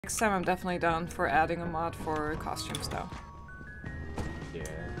Next time I'm definitely down for adding a mod for costumes though. Yeah,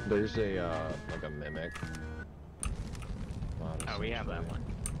 there's a like a mimic mod. Oh, we have that one.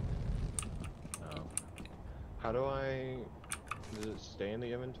 Oh. How do I... Does it stay in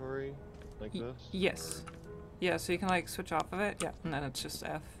the inventory like this? Yes. Or... Yeah, so you can like switch off of it, yeah, and then it's just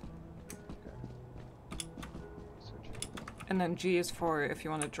F. Okay. And then G is for if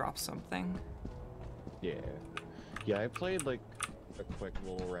you want to drop something. Yeah. Yeah, I played like a quick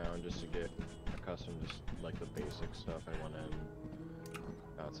little round just to get accustomed to like the basic stuff. I went in,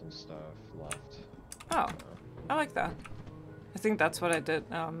 got some stuff, left. Oh, I like that. I think that's what I did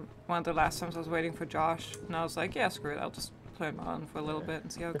one of the last times I was waiting for Josh, and I was like, yeah, screw it, I'll just play him on for a little bit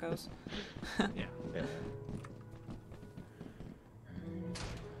and see how it goes. Yeah. Yeah.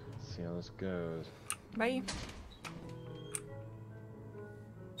 Let's see how this goes. Bye.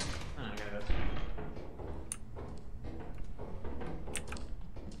 Oh, I got it.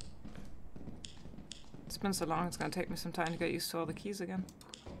 It's been so long, it's gonna take me some time to get used to all the keys again.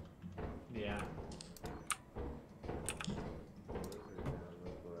 Yeah.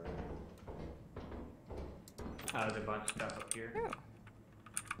 There's a bunch of stuff up here.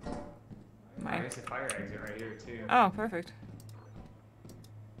 Oh. There's a fire exit right here too. Oh, perfect.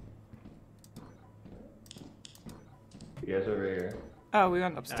 You guys over here? Oh, we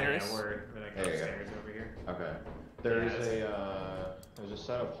went upstairs. Yeah, we're like There you go. upstairs over here. Okay. There's a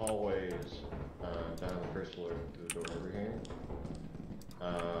set of hallways down on the first floor to the door over here.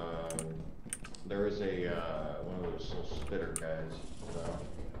 There is a one of those little spitter guys. So,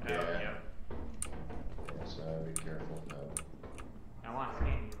 Oh, yeah. So be careful of that. I want to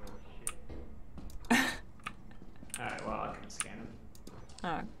scan you, little shit. Alright, well, I can scan him.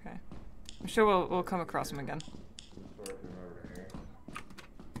 Oh, okay. I'm sure we'll come across him again. Over here.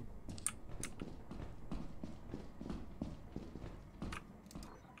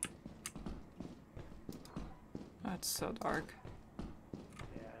 Oh, it's so dark.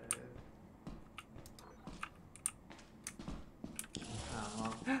 Yeah, it is.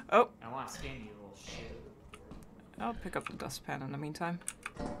 Oh, well. Oh! I want to scan you, little shit. I'll pick up the dustpan in the meantime.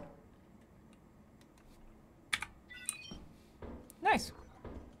 Nice!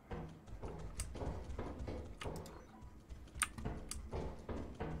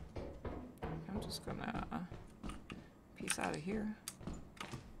 I'm just gonna piece out of here.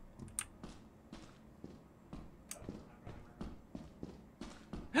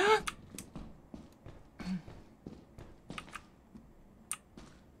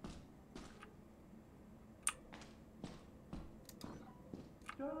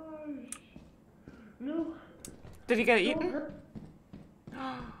 No. Did he get eaten?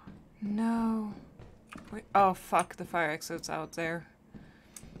 No. Wait, oh fuck, the fire exit's out there.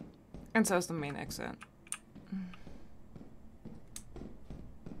 And so is the main exit.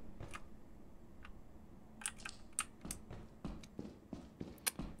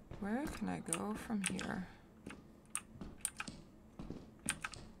 Where can I go from here?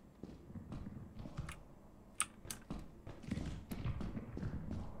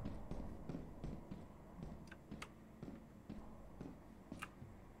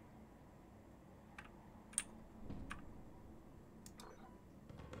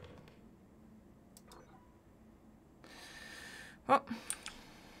 Oh.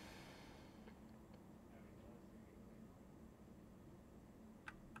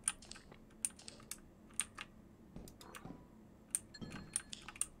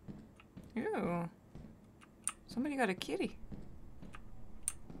 Ew. Somebody got a kitty.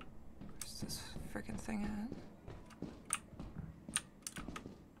 Where's this frickin' thing at?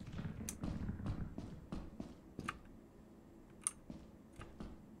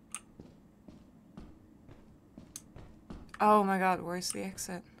 Oh my god, where's the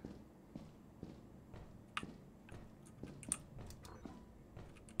exit?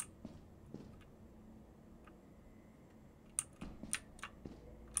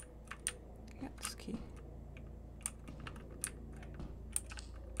 Get this key.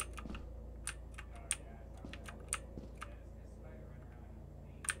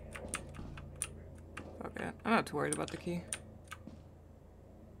 Okay, I'm not too worried about the key.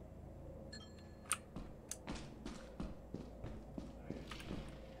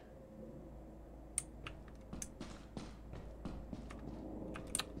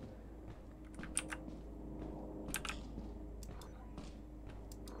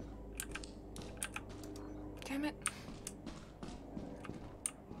 Damn it.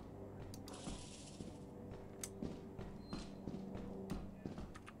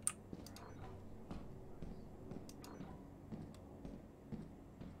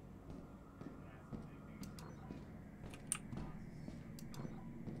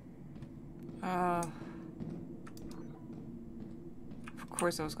 Of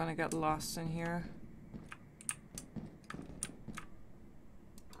course I was gonna get lost in here.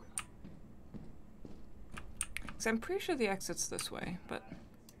 So I'm pretty sure the exit's this way, but...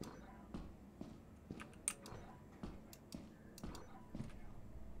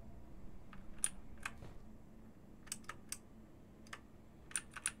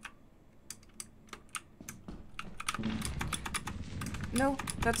 No,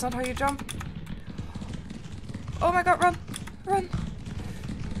 that's not how you jump. Oh my god, run! Run!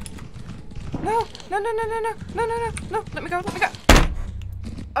 No! No, no, no, no, no! No, no, no! No! Let me go! Let me go!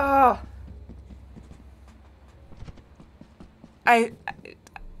 Oh!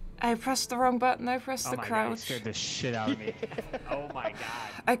 I pressed the wrong button. I pressed the God, you crouch. scared the shit out of me. Oh my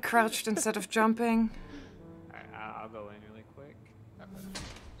god. I crouched instead of jumping. Alright, I'll go in really quick.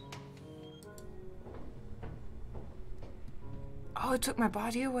 Oh, it took my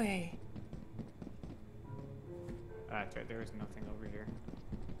body away. That's right, there was nothing over here.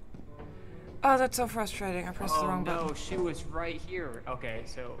 Oh, that's so frustrating. I pressed the wrong button. No, she was right here. Okay,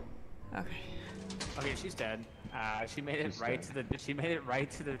 so Okay. okay, she's dead. She made it right to the. She made it right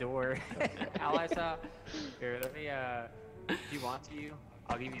to the door. Alisa, here, let me. If you want to,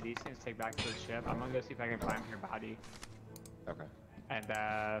 I'll give you these things to take back to the ship. I'm gonna go see if I can find her body. Okay.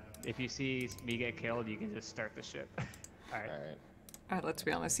 And if you see me get killed, you can just start the ship. All right. Alright. Alright, let's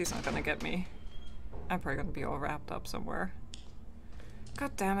be honest. He's not gonna get me. I'm probably gonna be all wrapped up somewhere.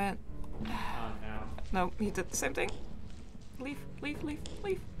 God damn it. Oh no. No, he did the same thing. Leave, leave, leave,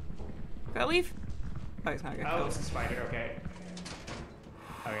 leave. Gotta leave. Oh, he's not gonna Oh, kill it's us. a spider. Okay.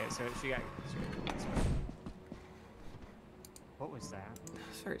 Okay, so she got. What was that?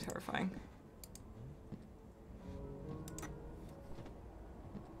 It's very terrifying.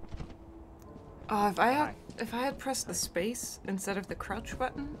 Oh, if I had pressed the space instead of the crouch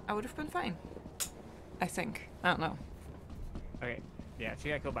button, I would have been fine. I think. I don't know. Okay. Yeah, she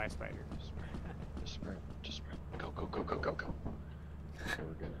got killed by a spider. Just sprint. Just sprint. Go, go, go, go, go, go. Okay,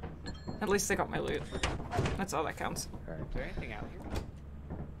 we're good. At least I got my loot. That's all that counts. Alright. Is there anything out here?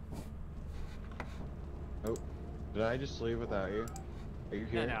 Oh. Did I just leave without you? Are you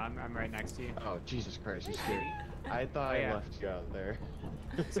here? No, I'm right next to you. Oh, Jesus Christ, you scared. I thought Oh, yeah. I left you out there.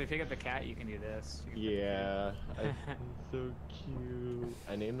 So if you get the cat, you can do this. You can Yeah. So cute.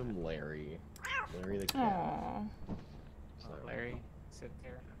 I named him Larry. Larry the cat. Aww. It's not Larry, sit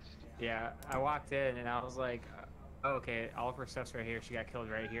there. Yeah, I walked in and I was like, oh, okay, all of her stuff's right here. She got killed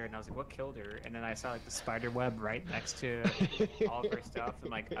right here. And I was like, what killed her? And then I saw like the spider web right next to all of her stuff. I'm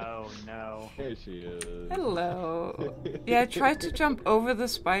like, oh no. Here she is. Hello. Yeah, I tried to jump over the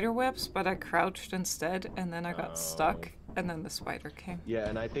spider webs, but I crouched instead, and then I got stuck, and then the spider came. Yeah,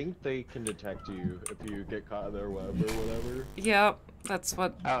 and I think they can detect you if you get caught in their web or whatever. Yep, that's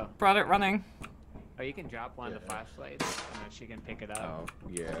what Oh. brought it running. Oh, you can drop one of the flashlights and then she can pick it up. Oh,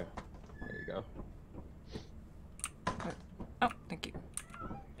 yeah. There you go. Oh, thank you.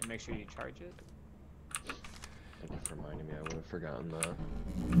 And make sure you charge it. Thank you for reminding me. I would have forgotten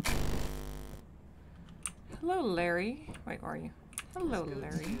that. Hello, Larry. Wait, where are you? Hello, Let's go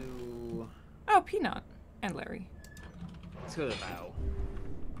Larry. to- Oh, Peanut and Larry. Let's go to the vow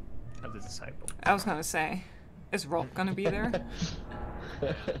of the disciple. I was gonna say, is Rolf gonna be there?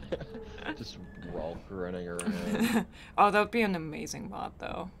 Just Rolf running around. Oh, that would be an amazing mod,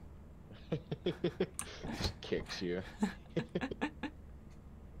 though. Just kicks you.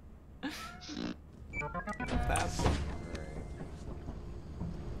 That's Alright.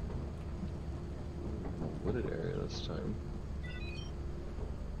 Wooded area this time.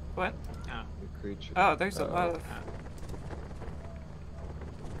 what? Oh, New creature. Oh, there's a lot of. oh.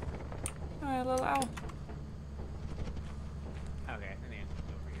 Oh, a little owl. Okay, and the engine's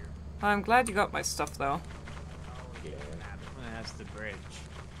over here. I'm glad you got my stuff, though. Yeah. This one has the bridge.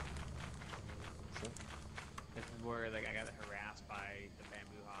 So, This is where like I got harassed by the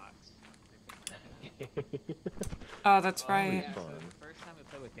bamboo hawks. Oh, that's Oh, right. yeah, so the first time we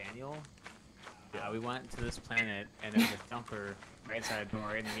played with Daniel, we went to this planet and there was a Thumper right inside the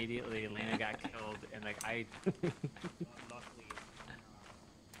door, and immediately Lena got killed, and like I luckily.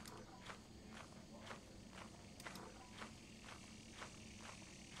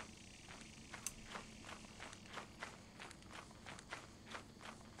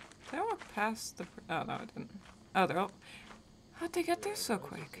 Did I walk past the? Oh no, I didn't. Oh, they're all. How'd they get there so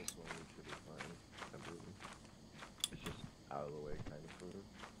quick? this one should be fine. Completely. It's just out of the way, kind of, sort of.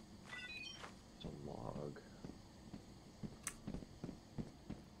 It's a log.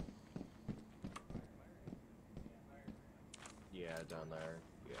 Yeah, down there.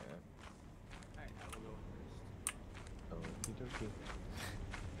 Yeah. Alright, I will go first. Oh, okey dokey.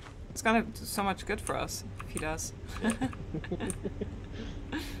 It's gonna do so much good for us if he does.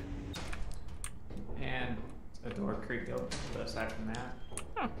 And a door creaked open, but aside from that,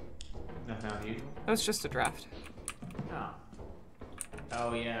 Oh. nothing unusual. That was just a draft. Oh.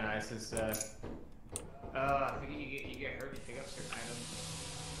 Oh yeah, this is I think you get hurt if you pick up certain items.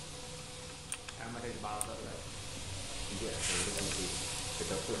 I'm gonna take the bottles out of that. You get hurt if you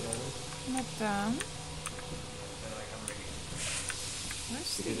pick up certain items? Not done. So like I'm ready.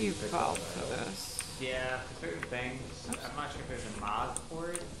 Where's Because the you picked valve up for that. this? Yeah, for certain things. I'm not sure if there's a mod for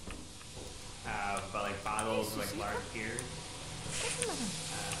it. But like bottles with like large gears.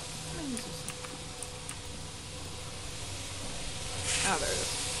 Oh, there it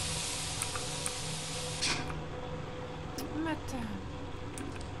is. Meta.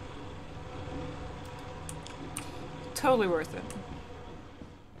 Totally worth it.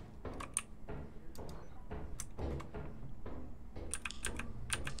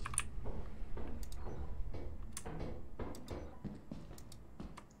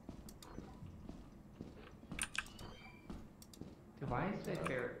 Dude, why is it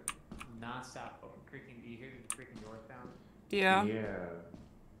there non-stop open creaking? Do you hear the creaking door sound? Yeah. Yeah.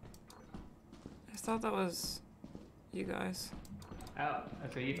 I thought that was you guys. Oh,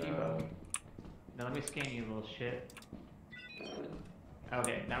 so you both. Now let me scan you, little shit.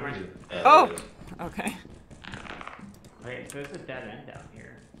 Okay, now we're. Oh! Okay. Okay, so there's a dead end down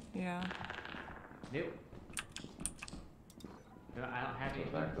here. Yeah. Nope. No, I don't have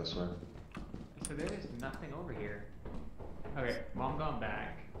anything. Back this way. So there is nothing over here. Okay, well I'm going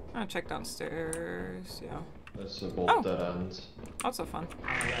back. I'll check downstairs. Yeah. That's the both Oh. dead ends. Also fun. Oh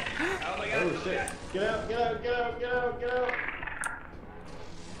my god. Oh my god. Oh shit! Get out! Get out! Get out! Get out! Get out!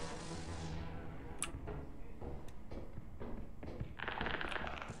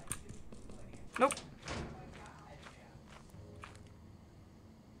 Nope.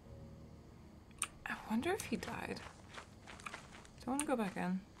 I wonder if he died. Do I want to go back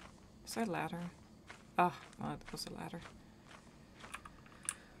in? Is there a ladder? Oh, well, that was a ladder.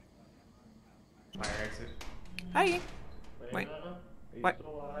 Fire exit. Hi. Wait. Are you What?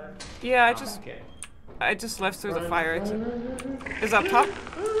 still alive? Yeah, Okay. I just left through the fire exit. Is that top?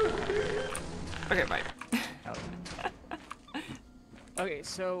 Okay, bye. Okay,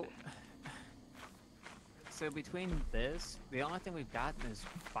 so between this, the only thing we've gotten is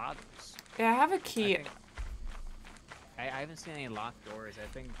bottles. Yeah, I have a key. I haven't seen any locked doors. I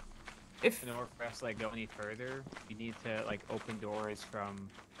think If in order for us to like go any further, you need to like open doors from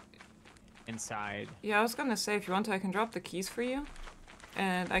inside. yeah, I was gonna say if you want to, I can drop the keys for you,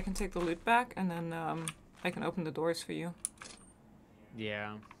 and I can take the loot back, and then I can open the doors for you.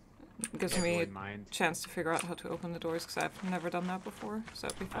 Yeah. It gives if you me a wouldn't mind. chance to figure out how to open the doors because I've never done that before, so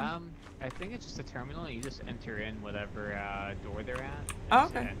that'd be fun. I think it's just a terminal. You just enter in whatever door they're at. and Oh,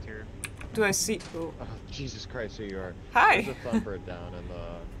 just okay. Enter. Do I see? Ooh. Oh, Jesus Christ! So you are. Hi. There's a Thumper down in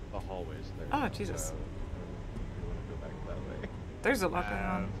the hallways there. Oh, Jesus. So, you want to go back that way? There's a lot going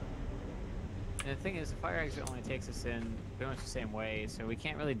on. And the thing is, the fire exit only takes us in pretty much the same way, so we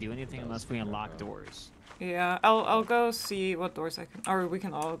can't really do anything unless we unlock doors. Yeah, I'll go see what doors I can, or we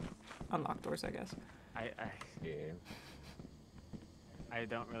can all unlock doors, I guess. Yeah. I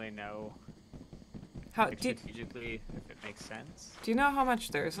don't really know How like, do strategically if it makes sense. you know how much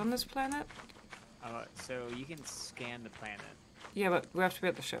there is on this planet? So you can scan the planet. Yeah, but we have to be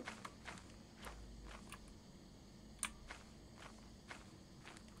at the ship.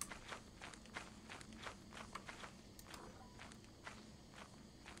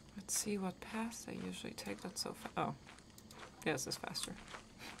 Let's see what path they usually take. That's so fast. Oh, yeah, this is faster.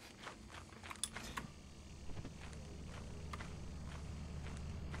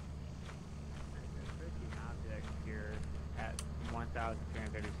 There's 13 objects here at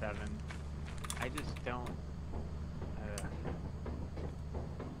 1,337. I just don't.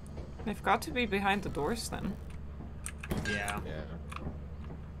 They've got to be behind the doors then. Yeah. Yeah.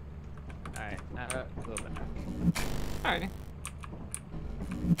 Alright, a little bit. Alrighty.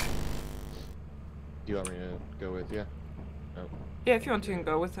 Do you want me to go with you? Oh. Yeah, if you want to, you can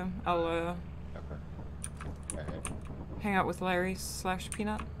go with him. I'll Okay. Alright. hang out with Larry /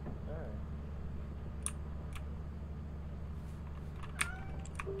 Peanut.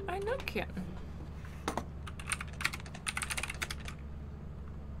 I know Ken.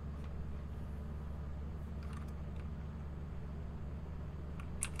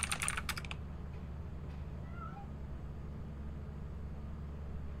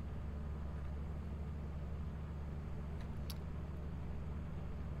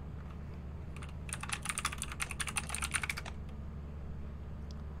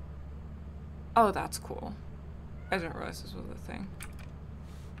 Oh, that's cool. I didn't realize this was a thing.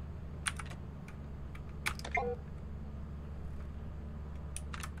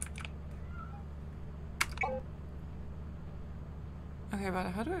 Okay,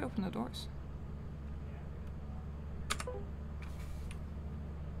 but how do I open the doors?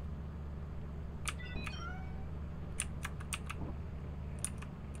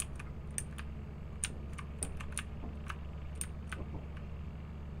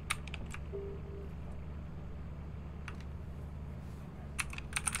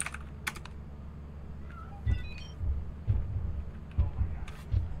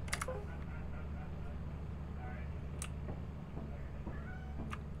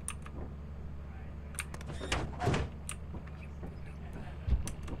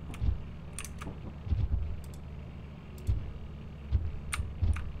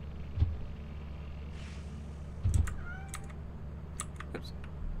 Oops.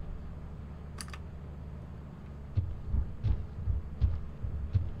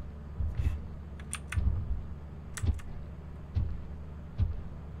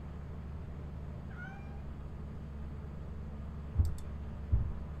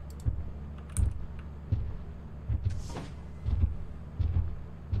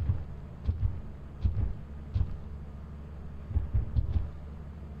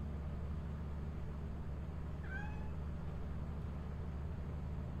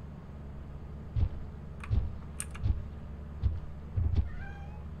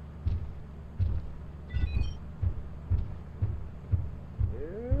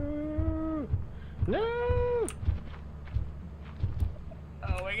 No!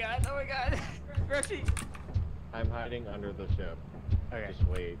 Oh my god, oh my god. Rushy. I'm hiding under the ship. Okay. Just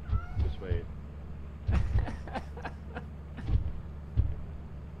wait. Just wait. I'll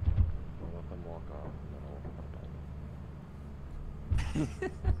let them walk off and then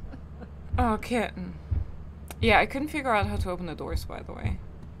I'll Oh, kitten. Yeah, I couldn't figure out how to open the doors, by the way.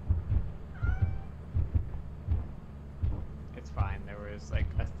 It's fine. There was like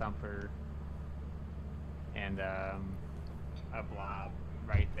a thumper and a blob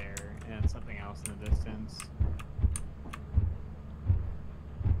right there, and something else in the distance.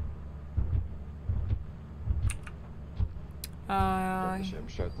 Start the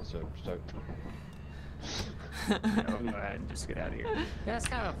ship, start the ship, start. No, go ahead and just get out of here. Yeah, that's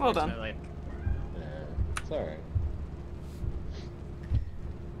kind of Well done. unfortunate, like, Yeah, it's alright.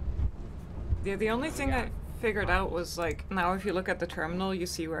 Yeah, the only thing I figured out was like, now if you look at the terminal, you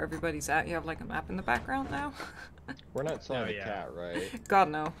see where everybody's at. You have like a map in the background now. We're not selling Oh, a yeah. cat, right? God,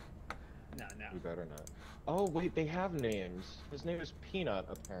 no. no. We better not. Oh, wait, they have names. His name is Peanut,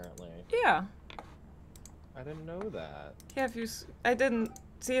 apparently. Yeah. I didn't know that. Yeah, if you. I didn't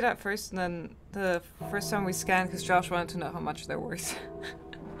see it at first, and then the first time we scanned, because Josh wanted to know how much they're worth.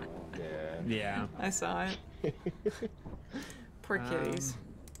 Yeah. Yeah. I saw it. Poor kitties.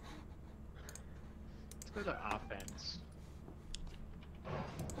 Let's go to offense.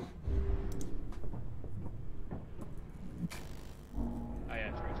 Oh yeah,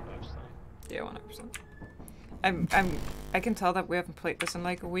 it's close. Yeah, 100%. I can tell that we haven't played this in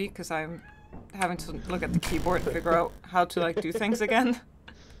like a week, because I'm having to look at the keyboard and figure out how to like do things again.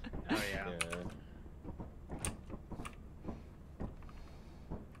 Oh yeah.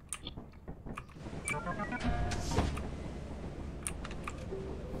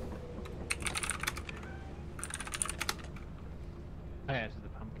 Oh yeah, it's the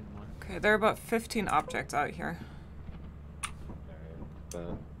pumpkin one. Okay, there are about 15 objects out here. Alright,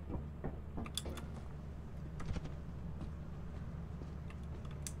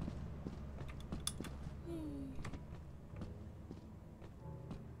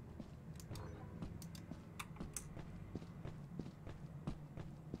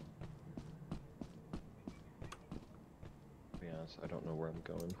 to be honest, I don't know where I'm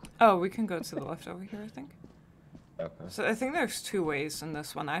going. Oh, we can go to the left over here, I think. Okay. So I think there's two ways in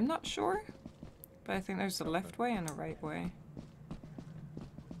this one. I'm not sure, but I think there's a left way and a right way.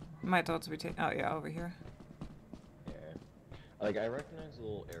 Might also be taken. Oh yeah, over here. Yeah. Like, I recognize the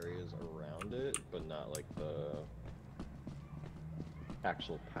little areas around it, but not like the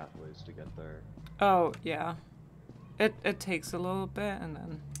actual pathways to get there. Oh yeah, it takes a little bit, and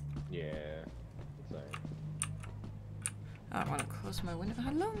then Yeah. It's alright. I want to close my window.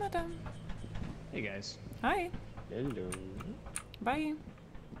 Hello, madam. Hey guys. Hi. Hello. Bye.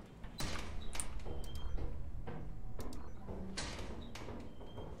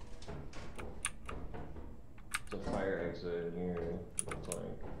 There's a fire exit in here, looks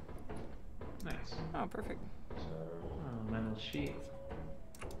like. Nice. Oh, perfect. So, Oh, metal sheet.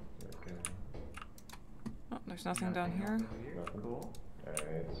 okay. Oh, there's nothing down here. Nothing. Cool.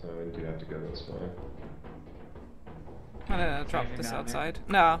 Alright, so I do have to go this way. I'm gonna drop Anything this down there? outside.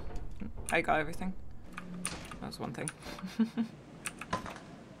 No, I got everything. That was one thing. Okay,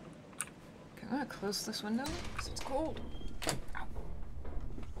 I'm gonna close this window because it's cold. Ow.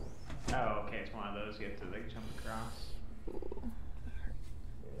 Oh, okay, it's one of those you have to like jump across. Ooh.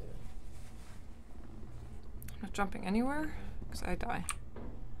 I'm not jumping anywhere, because I die.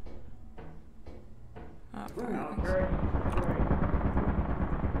 Oh, fire.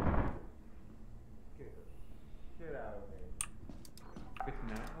 Get out of me. Good to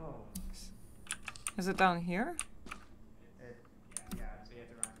know. Oh. Is it down here? Yeah, so you have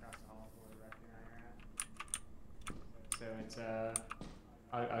to run across the hall for the restaurant you're at. So it's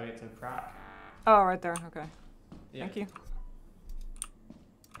I'll get to the prop. Oh, right there. Okay. Yeah. Thank you.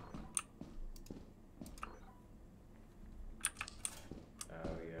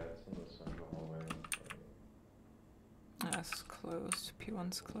 Oh yeah, it's in the central hallway. That's closed.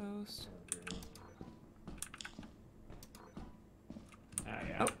 P1's closed. Oh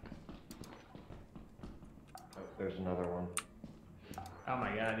yeah. Oh. Oh, there's another one. Oh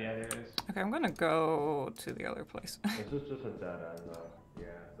my god, yeah, there it is. Okay, I'm gonna go to the other place. This is just a dead end though. Yeah,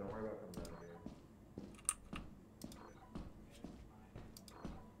 don't worry about coming down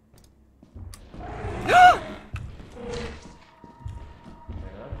here. Yeah?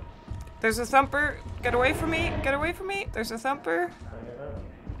 There's a thumper. Get away from me. Get away from me. There's a thumper.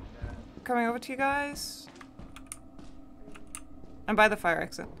 Coming over to you guys. I'm by the fire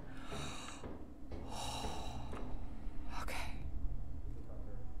exit. Okay.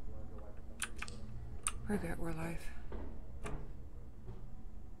 We're good. We're live.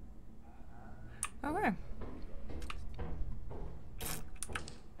 Okay.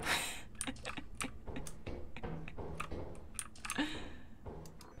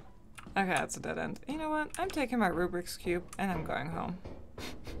 Okay, that's a dead end. You know what? I'm taking my Rubik's Cube and I'm going home.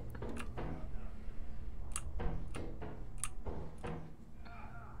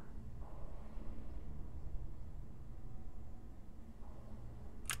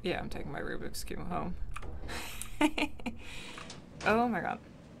 Yeah, I'm taking my Rubik's Cube home. Oh my god.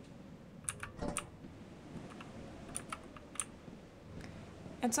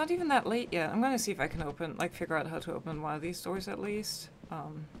 It's not even that late yet. I'm gonna see if I can open, like, figure out how to open one of these doors at least.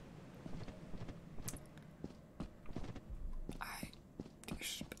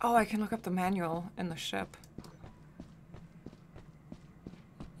 Oh, I can look up the manual in the ship.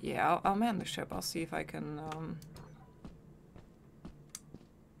 Yeah, I'll man the ship. I'll see if I can,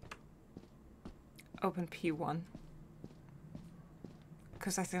 open P1.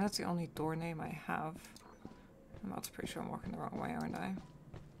 Because I think that's the only door name I have. I'm also pretty sure I'm walking the wrong way, aren't I?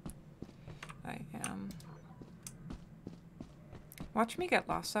 I am. Watch me get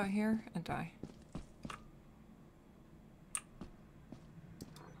lost out here and die.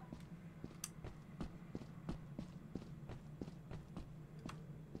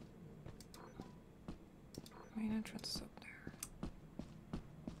 Main entrance is up there.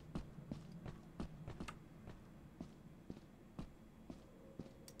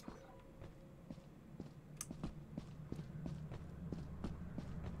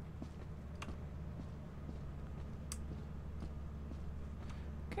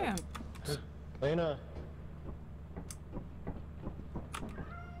 Okay. Lena.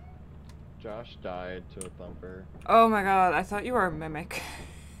 Josh died to a thumper. Oh my god, I thought you were a mimic.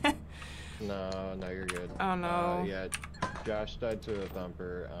 No, you're good. Oh no. Yeah, Josh died to a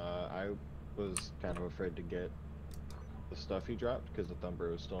thumper. I was kind of afraid to get the stuff he dropped because the thumper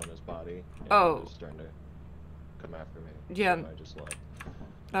was still in his body. And Oh. He was starting to come after me. Yeah. So I just left.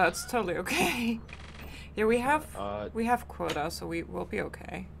 No, it's totally okay. Yeah, we have quota, so we will be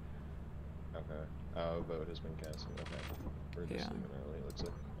okay. Okay. Oh, vote has been canceled. Okay. We're just leaving early. Looks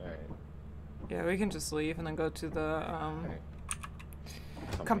like. Alright. Yeah, we can just leave and then go to the Alright.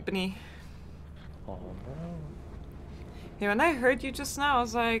 company. Oh no. Yeah, when I heard you just now, I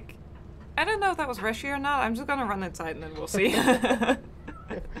was like, I don't know if that was Reshi or not. I'm just gonna run inside and then we'll see.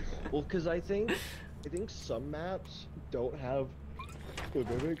 Well, because I think some maps don't have the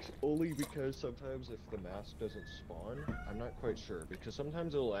mimics only because sometimes if the mask doesn't spawn, I'm not quite sure, because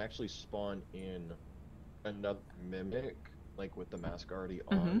sometimes it'll actually spawn in another mimic, like with the mask already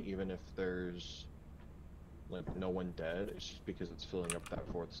on, even if there's like no one dead. It's just because it's filling up that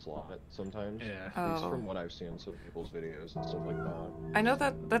fourth slot sometimes. Yeah. At least from what I've seen in some people's videos and stuff like that. I know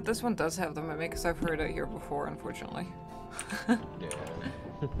that this one does have the mimic because I've heard it here before, unfortunately. Yeah.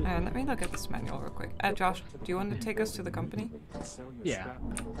 And let me look at this manual real quick. Josh, do you want to take us to the company? Yeah.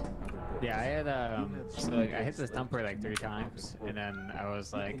 Yeah, I had so like, I hit the thumper like 3 times, and then I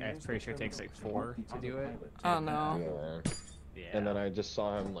was like, I'm pretty sure it takes like 4 to do it. Oh no. Yeah. Yeah. And then I just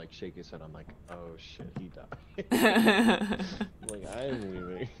saw him like shake his head. I'm like, oh shit, he died. Like, I'm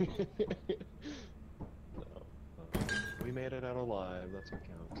leaving. No. We made it out alive. That's what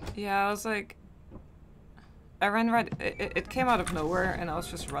counts. Yeah, I was like, I ran right. It came out of nowhere, and I was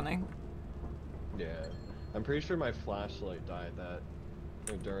just running. Yeah. I'm pretty sure my flashlight died that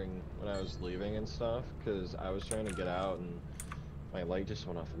during when I was leaving and stuff, because I was trying to get out and my light just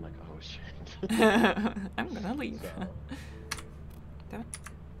went off. I'm like, oh shit. I'm gonna leave. So. Damn it.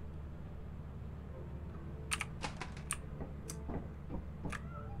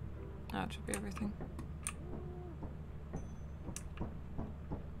 That should be everything.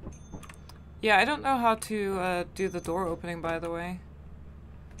 Yeah, I don't know how to do the door opening, by the way.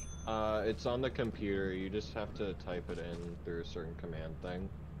 It's on the computer. You just have to type it in through a certain command thing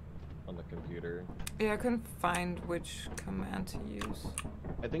on the computer. Yeah, I couldn't find which command to use.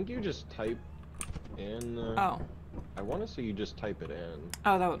 I think you just type in. Oh. I want to say you just type it in.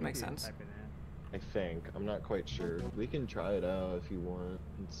 Oh, that would make sense. Type it in. I think. I'm not quite sure. We can try it out if you want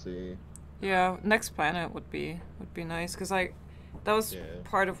and see. Yeah, next planet would be nice, because that was Yeah.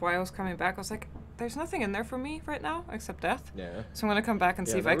 part of why I was coming back. I was like, there's nothing in there for me right now except death. Yeah. So I'm gonna come back and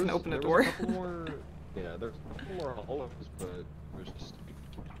see if I can open a door. There was a couple more, yeah, there's a couple more olives, but there's just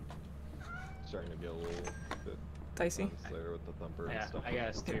starting to get a little bit Dicey. tense there with the thumper and Yeah, stuff. I got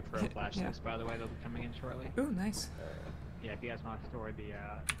us 3 pro flashlights, by the way. They'll be coming in shortly. Ooh, nice. Yeah, if you guys want to store the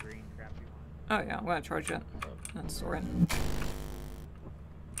green crap you want. Oh yeah, I'm gonna charge it and store it.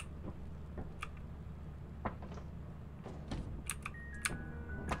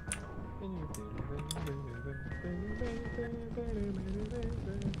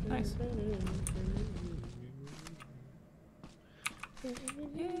 Nice.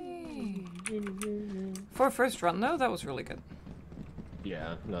 Yay! For a first run though, that was really good.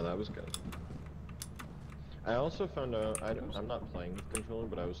 Yeah, no, that was good. I also found out, I'm not playing with controller,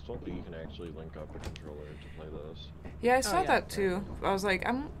 but I was told that you can actually link up a controller to play this. Yeah, I saw that too. I was like,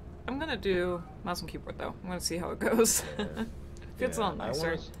 I'm gonna do mouse and keyboard though. I'm gonna see how it goes. Yeah. Feels a lot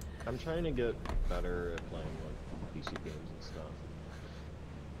nicer. I'm trying to get better at playing like PC games and stuff.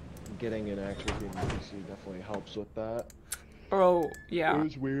 Getting an actual game on PC definitely helps with that. Oh, yeah. It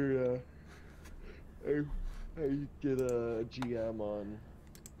was weird. I did a GM on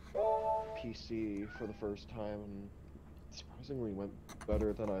PC for the first time, and surprisingly went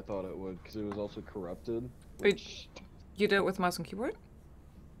better than I thought it would, because it was also corrupted. Which, you did it with mouse and keyboard?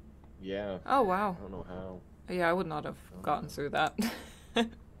 yeah. Oh, wow. I don't know how. Yeah, I would not have gotten through that.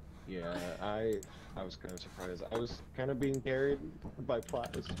 Yeah, I was kind of surprised. I was kind of being carried by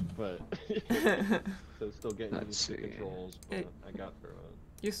plots, but so still getting used to the controls, but I got through it.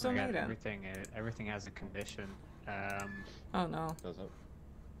 You still made it. Everything has a condition. Oh no. Does it?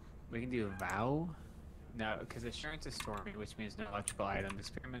 We can do vow. No, because assurance is stormy, which means no electrical item.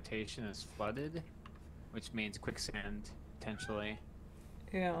 Experimentation is flooded, which means quicksand, potentially.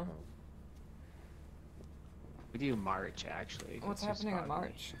 Yeah. We do March, actually. What's happening in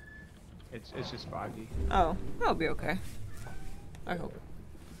March? It's just foggy. Oh, that'll be okay. I hope.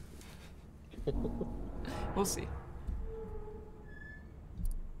 We'll see.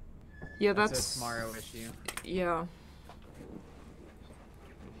 Yeah, that's a tomorrow issue. Yeah.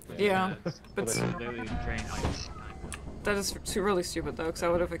 Yeah, but literally drain like 9 mil. That is really stupid though, because I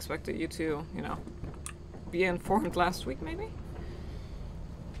would have expected you to, you know, be informed last week maybe?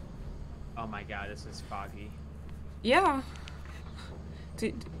 Oh my god, this is foggy. Yeah.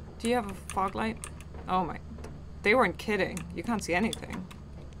 Do you have a fog light? Oh my. They weren't kidding. You can't see anything.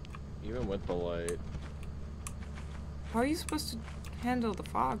 Even with the light. How are you supposed to handle the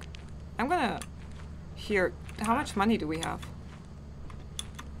fog? I'm gonna... Here, how much money do we have?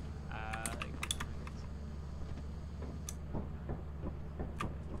 Like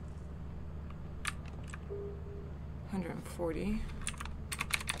 140.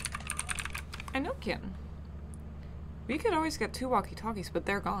 I know, Kitten. We could always get 2 Walkie Talkies, but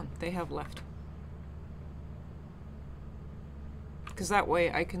they're gone. They have left. Because that way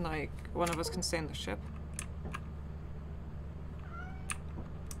I can, like, one of us can stay in the ship.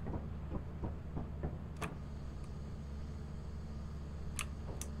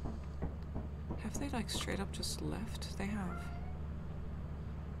 Have they, like, straight up just left? They have.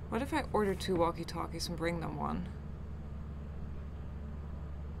 What if I order 2 Walkie Talkies and bring them 1?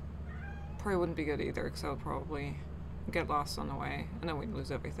 Probably wouldn't be good either, because I would probably get lost on the way, and then we'd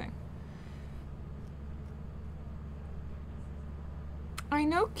lose everything. I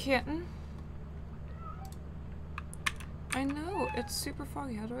know, Kitten. I know, it's super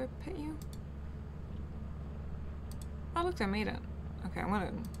foggy. How do I pet you? Oh, look, I made it. Okay, I'm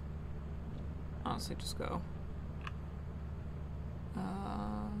gonna honestly just go.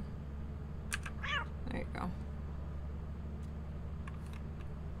 There you go.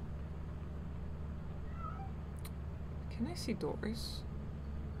 Can I see doors?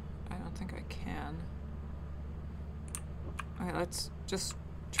 I don't think I can. Okay, let's just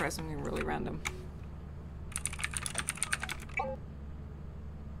try something really random.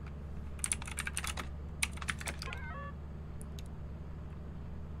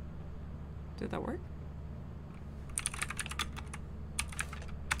 Did that work?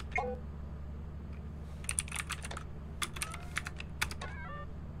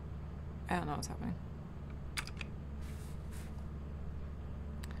 I don't know what's happening.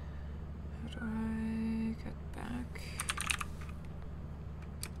 How do I get back?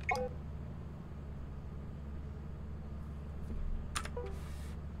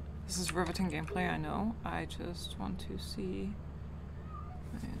 This is riveting gameplay, I know. I just want to see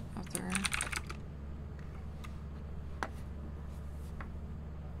my other...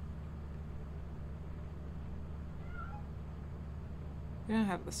 We don't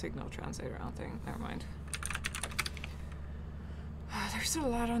have the signal translator, I don't think. Never mind. There's a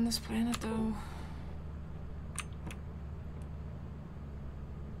lot on this planet, though.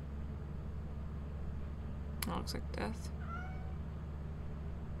 Oh, looks like death.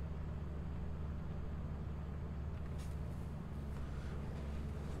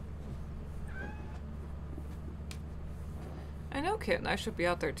 I know, Kitten. I should be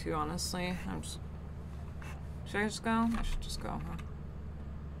out there too, honestly. I'm just... Should I just go? I should just go, huh?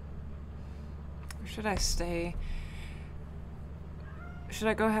 Or should I stay? Should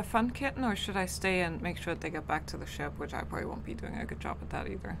I go have fun, Kitten, or should I stay and make sure that they get back to the ship, which I probably won't be doing a good job at that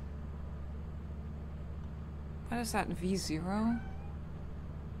either. What is that, V0?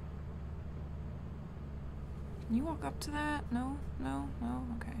 Can you walk up to that? No? No? No?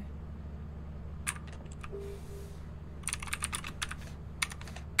 Okay.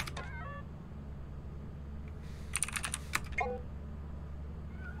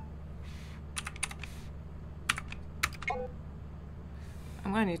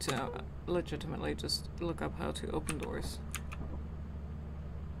 I'm gonna need to legitimately just look up how to open doors.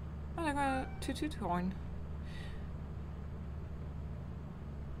 Oh, I got a toot horn.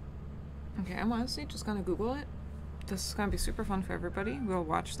 Okay, I'm honestly just gonna Google it. This is gonna be super fun for everybody. We'll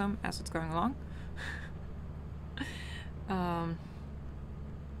watch them as it's going along.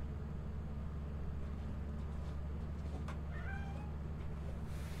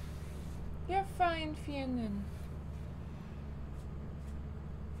 You're fine, Fianan.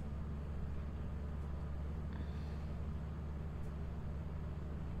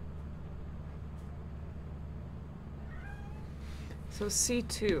 So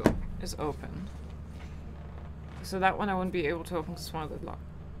C2 is open. So that one I wouldn't be able to open because it's one of the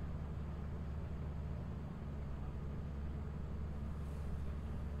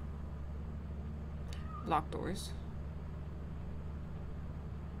locked doors.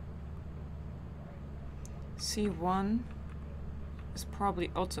 C1 is probably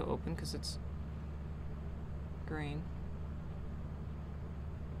also open because it's green.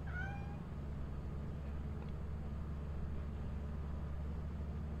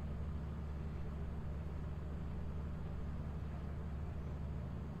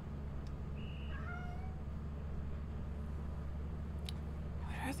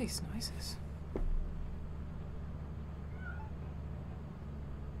 What are these noises?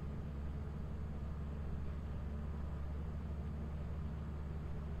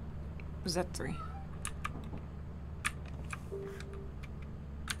 Z3.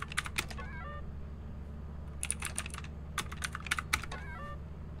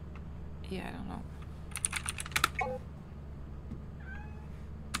 Yeah, I don't know.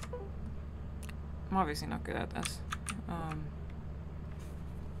 I'm obviously not good at this.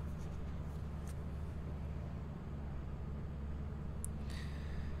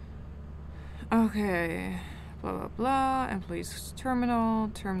 Okay. Blah, blah, blah. Employees terminal.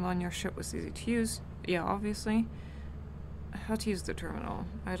 Terminal on your ship was easy to use. Yeah, obviously. How to use the terminal.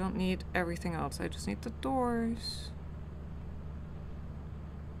 I don't need everything else. I just need the doors.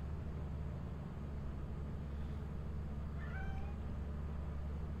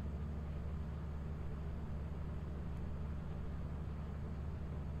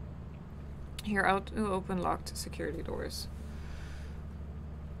 Here, out to open locked security doors.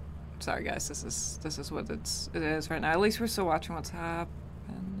 Sorry guys, this is what it is right now. At least we're still watching what's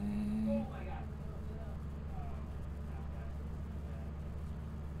happening.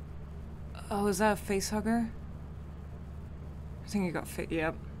 Oh, is that a face hugger? I think you got fit.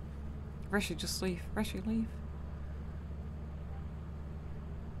 Yep. Reshi, just leave. Reshi, leave.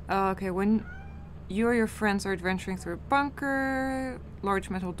 Oh, okay. When you or your friends are adventuring through a bunker,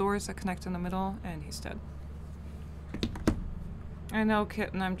 large metal doors that connect in the middle, and he's dead. I know,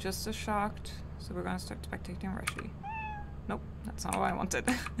 Kitten, I'm just as shocked. So we're gonna start spectating Reshi. Nope, that's not what I wanted.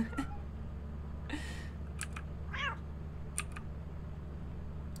 Oh,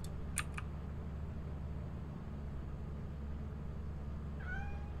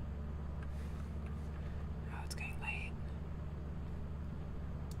 it's getting late.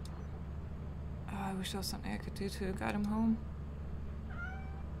 I wish there was something I could do to guide him home.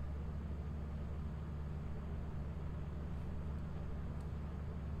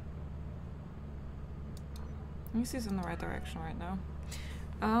 At least he's in the right direction right now.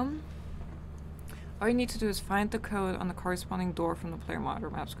 All you need to do is find the code on the corresponding door from the player monitor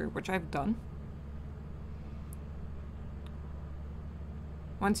maps group, which I've done.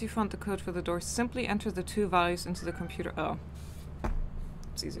 Once you've found the code for the door, simply enter the 2 values into the computer. Oh.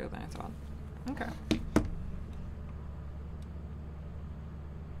 It's easier than I thought. Okay.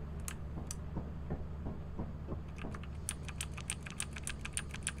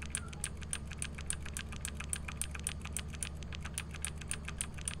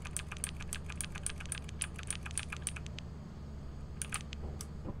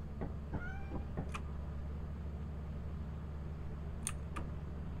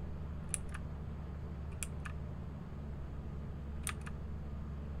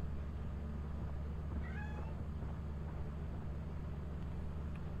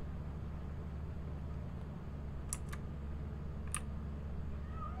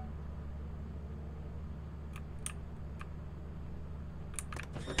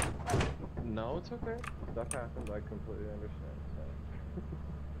 No, it's okay. Stuff happens. I completely understand.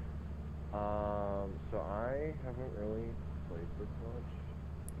 So I haven't really played this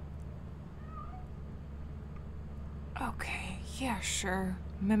much. Okay, yeah, sure.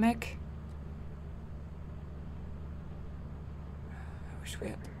 Mimic. I wish we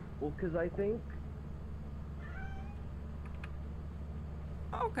had... Well, because I think...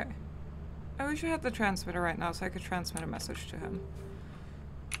 Okay. I wish I had the transmitter right now so I could transmit a message to him.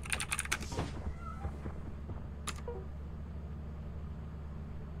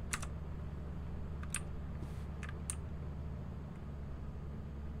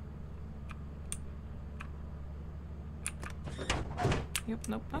 Yep,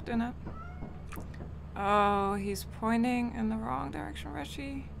 nope, not doing that. Oh, he's pointing in the wrong direction,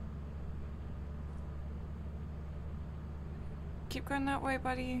 Reggie. Keep going that way,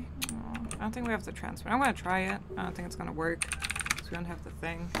 buddy. Oh, I don't think we have the transmitter. I'm gonna try it. I don't think it's gonna work because we don't have the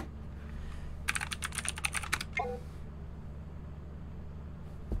thing. Oh,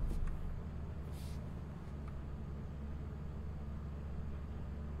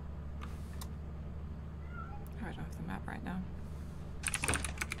 I don't have the map right now.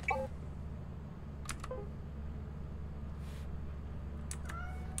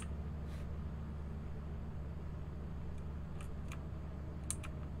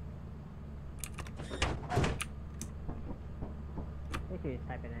 If you just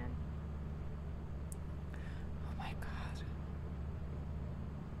type it in. Oh my god.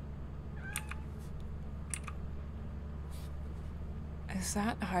 Is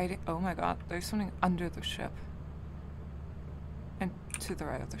that hiding? Oh my god, there's something under the ship. And to the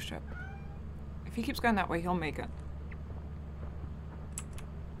right of the ship. If he keeps going that way, he'll make it.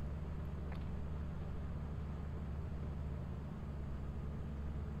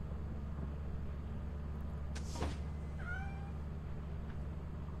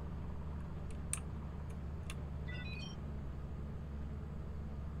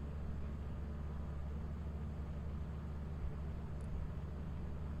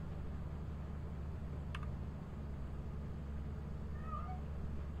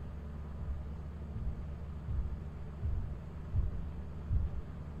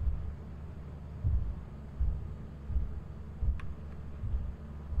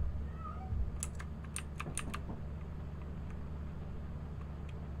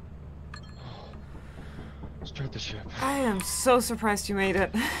 Start the ship. I am so surprised you made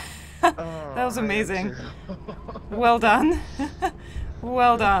it. That was amazing. I am too. Well done.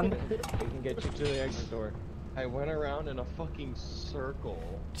 Well done. I can get you to the exit door. I went around in a fucking circle.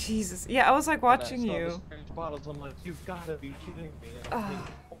 Jesus. Yeah, I was like watching and I saw you. the strange bottles. I'm like, you've gotta be kidding me. And I'm thinking,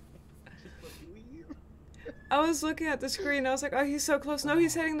 oh, just like, leave. I was looking at the screen. I was like, oh, he's so close. No,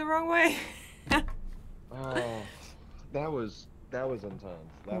 he's heading the wrong way. Oh, that was intense.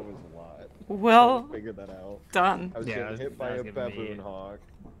 That was a lot. Well I figured that out. done. I was Yeah, getting hit by that a was giving me- baboon hawk.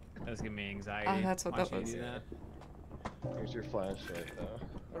 That was giving me anxiety. Oh, that's what that watching was. you do that. Here's your flashlight,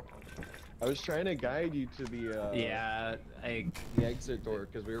 though. I was trying to guide you to the Yeah, the exit door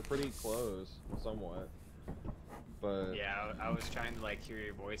because we were pretty close, somewhat. But yeah, I was trying to like hear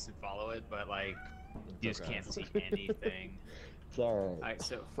your voice and follow it, but like you just okay. can't see anything. it's alright. Alright,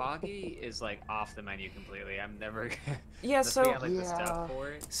 so Foggy is like off the menu completely. I'm never gonna Yeah, unless we so have, like, the stuff for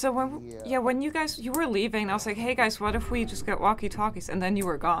it. so when when you guys were leaving, I was like, hey guys, what if we just get walkie talkies? And then you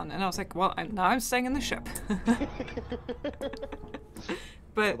were gone, and I was like, well, now I'm staying in the ship.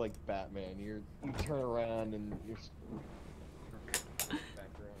 But Or like Batman, you turn around and you're back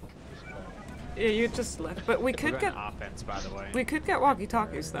around. Yeah, you just left. But we We're could going get offense, by the way. we could get Walkie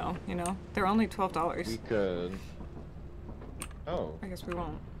Talkies though. You know, they're only $12. We could. Oh. I guess we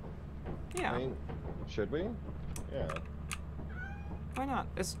won't. Yeah. I mean, should we? Yeah. Why not?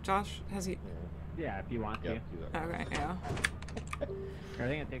 Is Josh? Has he? Yeah, if you want Yeah. to. Do that. Okay. Yeah. I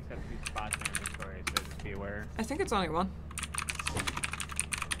think it takes up 2 spots in inventory, so just be aware. I think it's only one.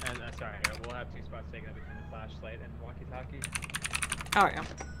 And sorry, we'll have 2 spots taken up between the flashlight and walkie-talkie. Oh yeah.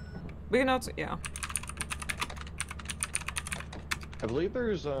 We can also yeah. I believe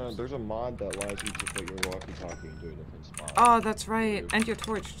there's a mod that allows you to put your walkie-talkie into a different spot. Oh, that's right. And your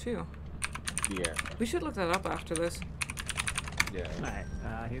torch too. Yeah. We should look that up after this. Yeah. Alright,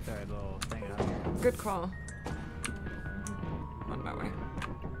 here's our little thing out here. Good call. On my way.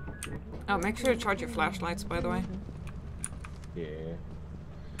 Oh, make sure to charge your flashlights, by the way. Yeah.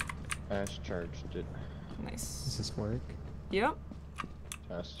 Ash charged it. Nice. Does this work? Yep.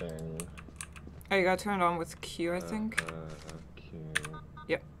 Testing. Oh, you gotta turn it on with Q, I think. Q.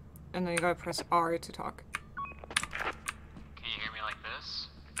 Yep. And then you gotta press R to talk. Can you hear me like this?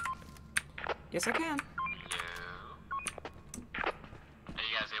 Yes, I can. Hello? Are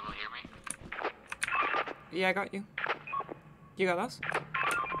you guys able to hear me? Yeah, I got you. You got us?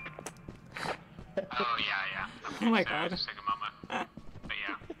 Oh, yeah. Oh my Sorry, god. just take a moment. But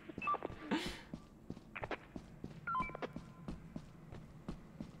yeah.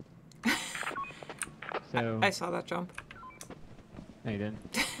 So... I saw that jump. No, you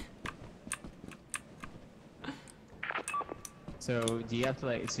didn't. So, do you have to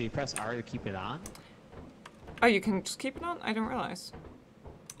like, so you press R to keep it on? Oh, you can just keep it on? I don't realize.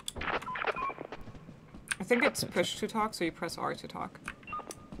 I think it's push to talk, so you press R to talk.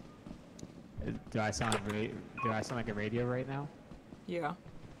 Do I sound like a radio right now? Yeah.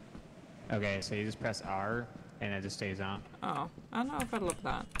 Okay, so you just press R and it just stays on. Oh, I don't know if I'd love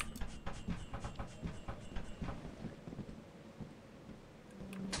that.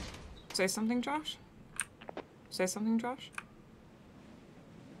 Say something, Josh? Say something, Josh?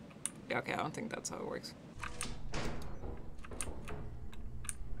 Yeah, okay, I don't think that's how it works.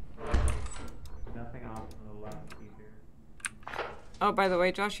 Nothing off on the left either. Oh, by the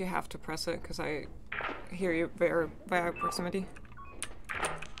way, Josh, you have to press it, because I hear you via proximity.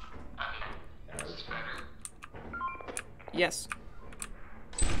 Okay. Is this better? Yes.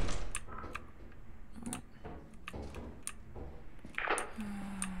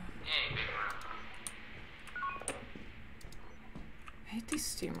 Hey, big room. I hate these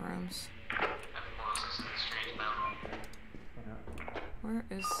steam rooms. That pulls us to the strange mountain. Where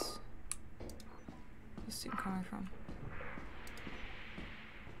is the steam coming from?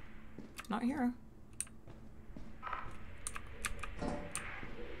 Not here.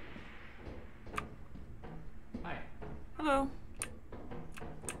 Hi. Hello.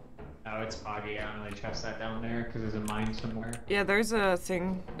 Oh, it's foggy. I don't really trust that down there because there's a mine somewhere. Yeah, there's a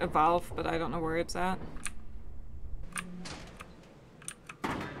thing, a valve, but I don't know where it's at.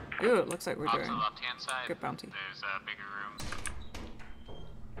 Ooh, it looks like we're Off to doing the left-hand side, good bounty. there's a bigger room.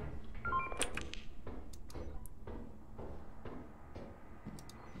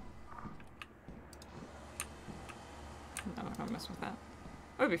 I'm not gonna mess with that.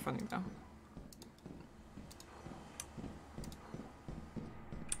 That would be funny though.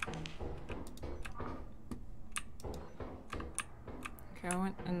 Okay, I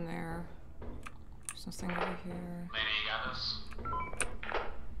went in there. There's nothing over here. Lena, you got this?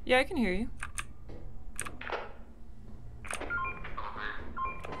 Yeah, I can hear you. Over.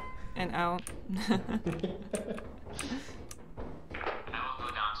 And out. I will go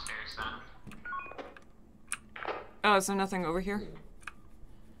downstairs then. Oh, is there nothing over here? Is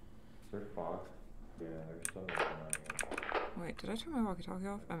there fog? Yeah, there's something going on. Wait, did I turn my walkie-talkie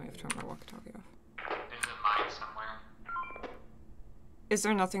off? I may have turned my walkie-talkie off. There's a mine somewhere. Is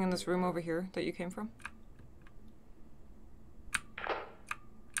there nothing in this room over here that you came from?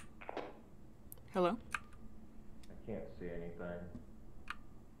 Hello? I can't see anything.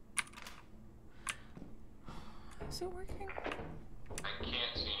 Is it working? I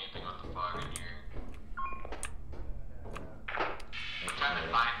can't see anything with the fog in here. I'm trying to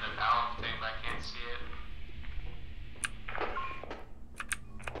find the valve thing, but I can't see it.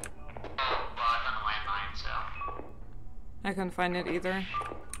 Oh, well, I found a landmine, so. I couldn't find it either.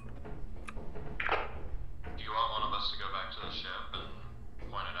 Do you want one of us to go back to the ship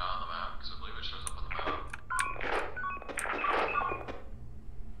and point it out on the map? Because I believe it shows up on the map.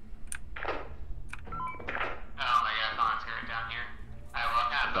 Oh my god, I found a turret down here. I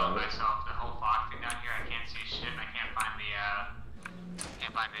kind of built myself the whole fog thing down here. I can't see shit, and I can't find the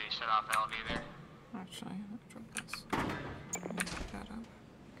shut off valve either. Actually, I'll drop this. Let me pick that up.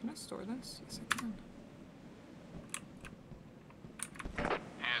 Can I store this? Yes, I can.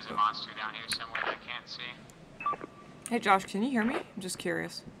 There's a monster down here somewhere that I can't see. Hey Josh, can you hear me? I'm just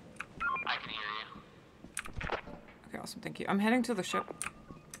curious. I can hear you. Okay, awesome, thank you. I'm heading to the ship.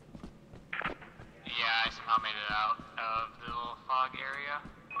 Yeah, I somehow made it out of the little fog area.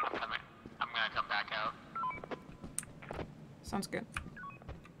 I'm gonna come back out. Sounds good.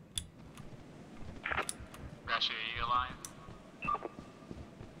 Russia, are you alive?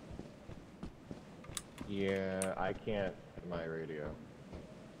 Yeah, I can't. My radio.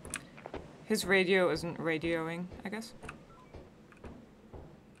 His radio isn't radioing, I guess.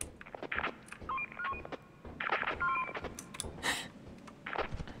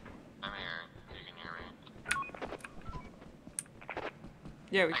 I'm here. You can hear me.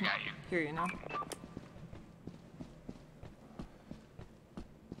 Yeah, we I can got you. hear you now.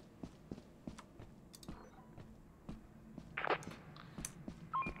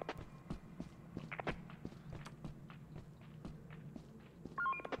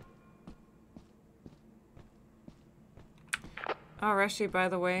 Oh, Reshi, by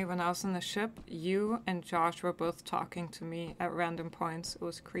the way, when I was in the ship, you and Josh were both talking to me at random points. It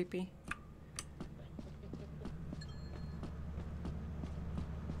was creepy.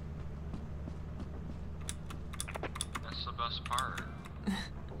 That's the best part.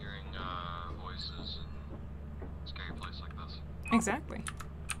 Hearing voices in a scary place like this. Exactly.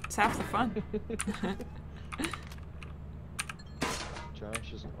 It's half the fun.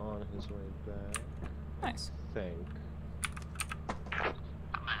 Josh is on his way back. Nice. I think.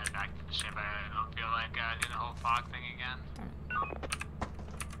 I'm gonna head back to the ship. I don't feel like doing the whole fog thing again.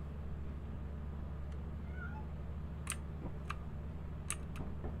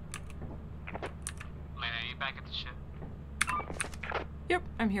 Lena, are you back at the ship? Yep,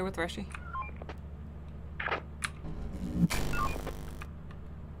 I'm here with Reshi.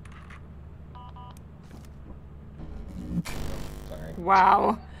 Sorry.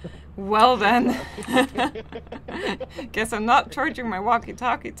 Wow. Well then. Guess I'm not charging my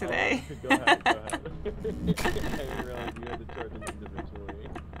walkie-talkie today. Go ahead, go ahead. I didn't realize you had to charge them individually.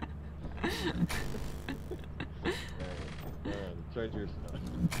 Alright, charge your stuff.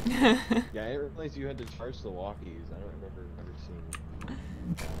 Yeah, I didn't realize you had to charge the walkies. I don't remember ever seeing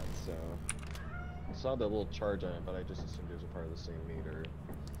that, so... I saw the little charge on it, but I just assumed it was a part of the same meter.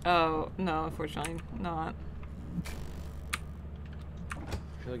 Oh, no, unfortunately not.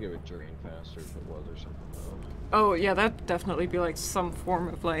 I feel like it would drain faster if it was or something though. Oh, yeah, that'd definitely be like some form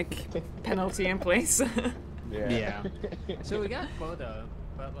of like penalty in place. Yeah. So we got quota,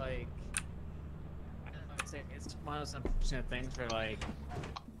 but like, I don't know, it's one of those unfortunate things where like,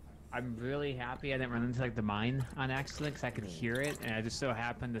 I'm really happy I didn't run into like the mine on accident because I could hear it, and I just so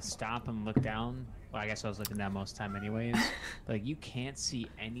happened to stop and look down. Well, I guess I was looking down most of the time anyways. Like, you can't see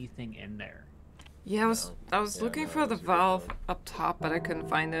anything in there. Yeah, I was Yeah, looking no, for the that's a good valve point. up top, but I couldn't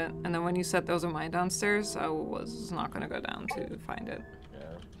find it. And then when you said there was a mine downstairs, I was not gonna go down to find it. Yeah.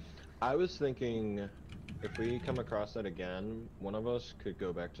 I was thinking if we come across that again, one of us could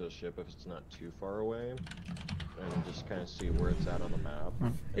go back to the ship if it's not too far away and just kind of see where it's at on the map.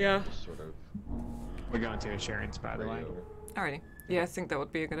 And Yeah. Just sort of We're going to Sharon's, by the way. radio. Alrighty. Yeah, I think that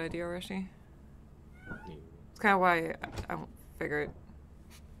would be a good idea, Rishi. Yeah. It's kind of why I figured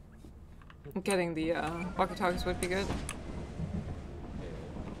getting the walkie-talkies would be good.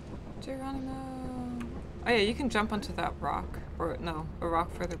 Geronimo. Oh yeah, you can jump onto that rock. Or no, a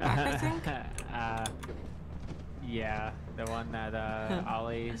rock further back, I think. Yeah, the one that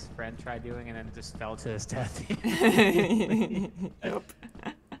Ollie's friend tried doing and then just fell to his death. Yep.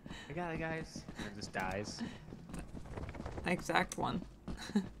 I got it, guys. And then just dies. Exact one.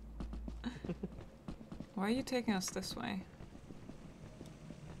 Why are you taking us this way?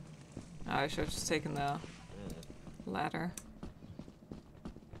 Oh, I should have just taken the ladder.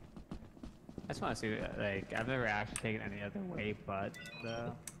 I just want to see, like, I've never actually taken any other way but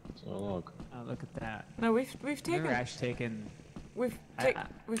the... So look. Oh, look at that. No, we've I've taken never actually taken... we've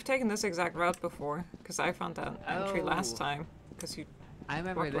taken this exact route before because I found that entry last Oh. time because you. I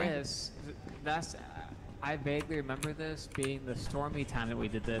remember walked away. this. That's... I vaguely remember this being the stormy time that we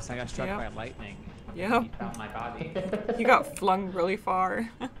did this. I got struck Yep. by lightning. Yep. He found my body. You got flung really far.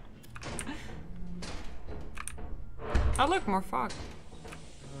 Oh look, more fog.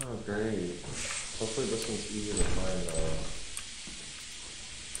 Oh, great. Hopefully this one's easy to find though.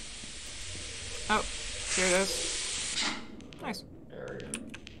 Oh, here it is. Nice. There we go.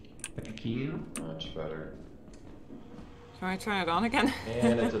 Thank you. Much better. Can I turn it on again?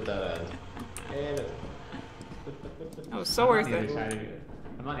 And it's at that end. And it's... That was so worth I'm on it. the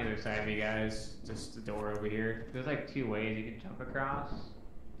other side of you guys. Just the door over here. There's like two ways you can jump across.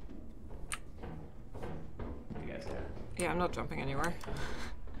 guys at? Yeah, I'm not jumping anywhere.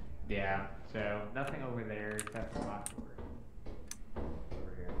 Yeah, so nothing over there except for locked doors.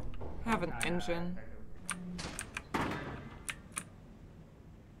 Over here. I have an engine. Okay,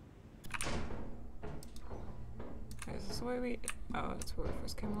 is this the way we... Oh, that's where we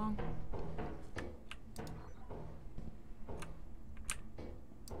first came along.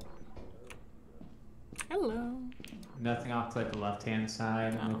 Hello. Nothing off to like the left-hand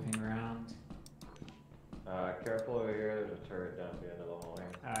side, moving around. Careful over here, there's a turret down at the end of the hallway.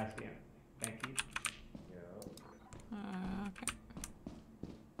 I see him. Thank you. Yeah. Okay.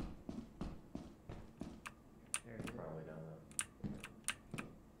 There's the Probably down that.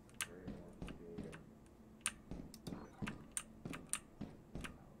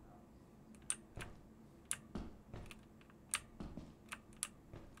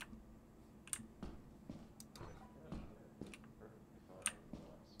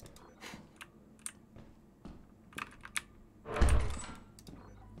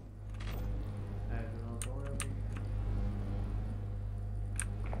 little door over here.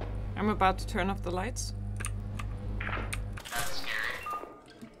 I'm about to turn off the lights. That's scary.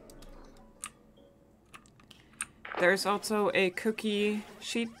 There's also a cookie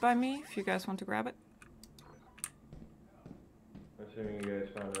sheet by me, if you guys want to grab it. Assuming you guys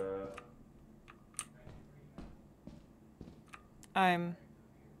found a... I'm...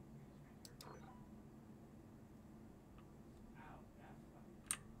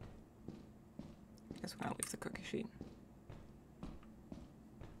 Guess we're gonna leave the cookie sheet.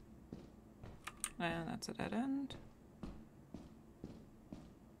 And that's a dead end.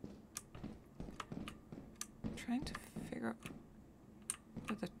 I'm trying to figure out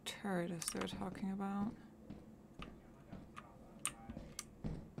what the turret is they're talking about.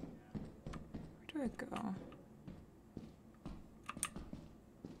 Where do I go?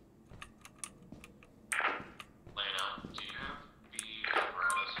 Lena, do you have the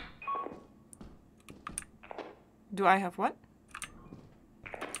apparatus? Do I have what?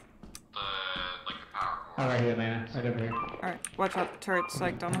 Like the power cord? Oh, right here, Lana. Right over here. Alright, watch out, turret's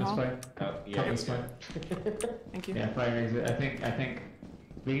like down the This hall. way. Oh, yeah, This way. Thank you. Yeah, fire exit. I think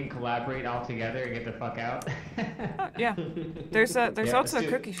we can collaborate all together and get the fuck out. Oh, yeah. There's Yeah, also a let's do it.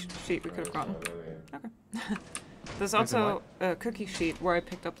 cookie sheet we could have gotten. Okay. There's also a cookie sheet where I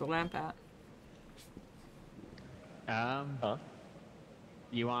picked up the lamp at. Huh?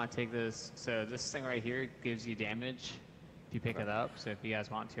 You want to take this? So this thing right here gives you damage if you pick it up. So if you guys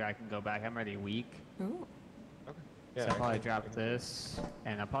want to, I can go back. I'm already weak. Ooh. Yeah, So I'll probably actually, drop this,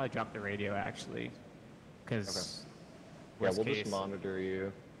 and I'll probably drop the radio actually, because Yeah, we'll just monitor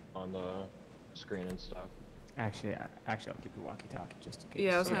you on the screen and stuff. Actually, I'll keep the walkie-talkie just in case.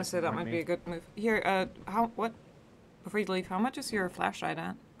 Yeah, I was So gonna guys say that ignore might me. be a good move. Here, what? Before you leave, how much is your flashlight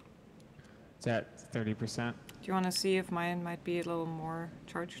at? It's at 30%. Do you want to see if mine might be a little more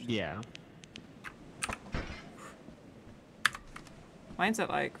charged? Yeah. Mine's at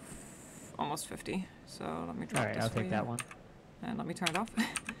like almost 50. So let me drop All right, this I'll for take you. that one. And let me turn it off.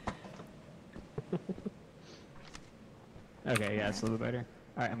 Okay, yeah, it's a little better.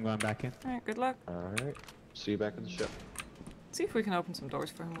 All right, I'm going back in. All right, good luck. Alright. See you back at the ship. See if we can open some doors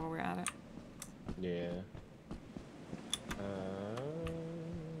for him while we're at it. Yeah. I'm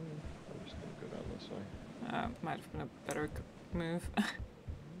just gonna go down this way. Might have been a better move.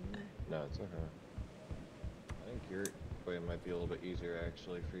 No, it's okay. I think your way might be a little bit easier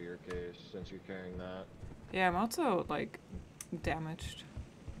actually for your case since you're carrying that. Yeah, I'm also like damaged,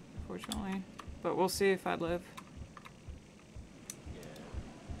 fortunately. But we'll see if I live. Yeah.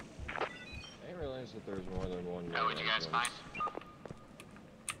 I didn't realize that there was more than one. How would you guys find?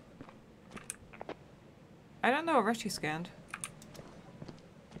 I don't know. Rushy scanned.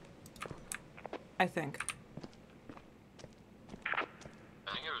 I think.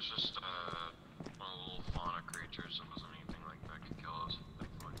 I think it was just one of the little fauna creatures. It wasn't anything like that could kill us,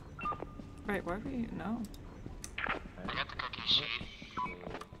 thankfully. Wait, why are we? No. I got the cookie sheet.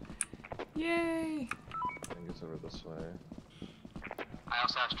 Yay! I think it's over this way. I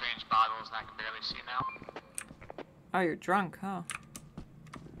also have strange bottles and I can barely see now. Oh, you're drunk, huh?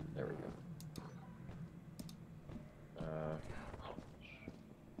 There we go.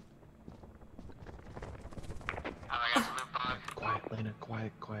 I got some loot bug. Quiet, Lena.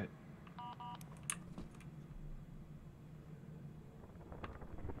 Quiet, quiet.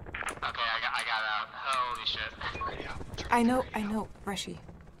 Okay, I got out. Holy shit. Radio. I know, Rushy.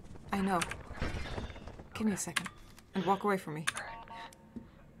 I know. Give me a second. And walk away from me.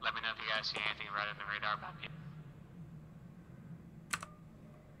 Let me know if you guys see anything right in the radar about me.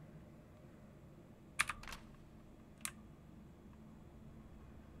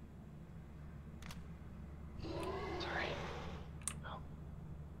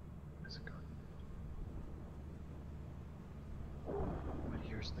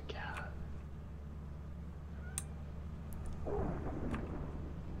 Where's the cat?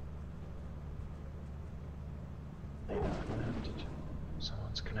 Lena, I'm gonna have to.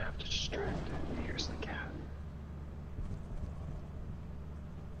 Someone's gonna have to distract it. Here's the cat.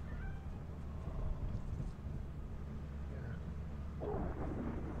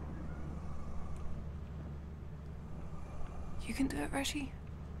 You can do it, Reshi.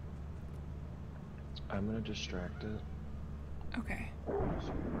 I'm gonna distract it. Okay.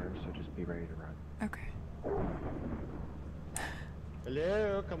 So just be ready to run. Okay.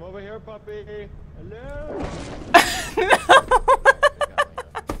 Hello, come over here, puppy. Hello.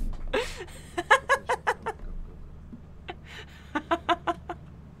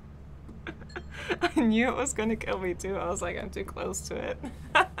 I knew it was gonna kill me too. I was like, I'm too close to it.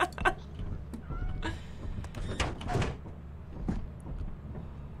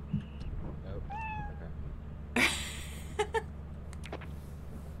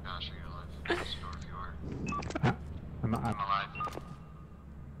 Gosh, are you alive? Just know if you are. I'm alive.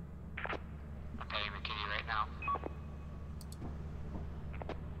 I'm petting the kitty right now.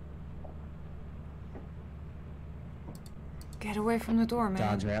 Get away from the door, man.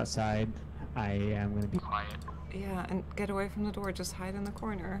 Dogs are outside. I am gonna be Quiet. Yeah, and get away from the door. Just hide in the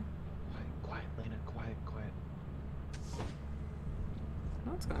corner. Quiet, Lena, quiet, quiet.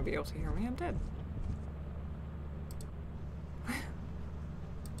 No one's gonna be able to hear me. I'm dead.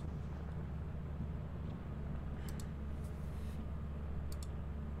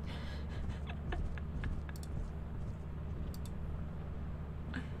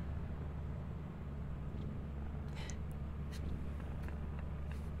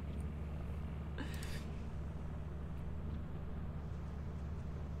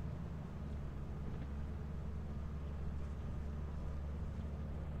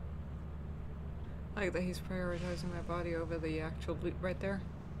 Like that he's prioritizing my body over the actual loot right there.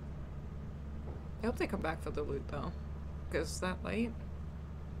 I hope they come back for the loot though. Because that late?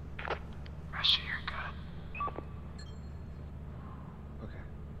 Russia, you're good. Okay.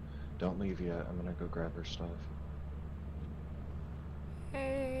 Don't leave yet. I'm gonna go grab her stuff.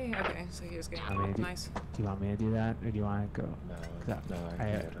 Hey! Okay, so he was getting I mean, nice. Do you want me to do that, or do you want to go? No, That- no, I I-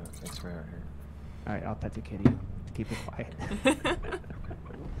 can get it. It's right out here. All right, I'll pet the kitty. Keep it quiet.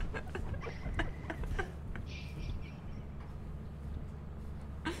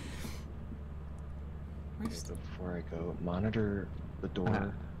 Okay, Where's but before I go, monitor the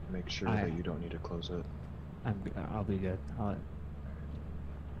door. Make sure I- that you don't need to close it. I'll be good. Oh,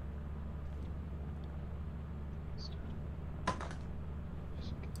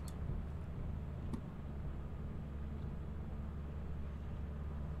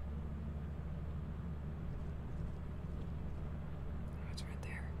 it's right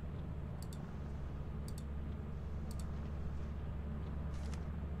there.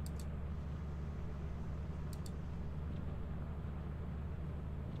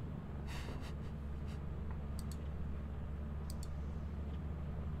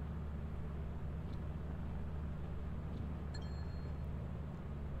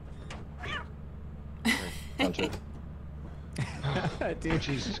 Punch it. Dude,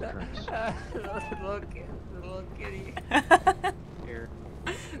 Jesus Christ. little kitty. Here.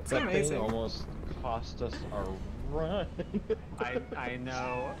 It's That amazing. thing almost cost us our run. I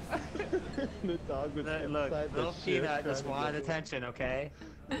know. The dog was inside Look, the little ship Peanut just trying to wanted get attention, okay?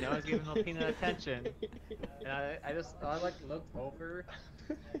 No one's giving little Peanut attention. And I like looked over,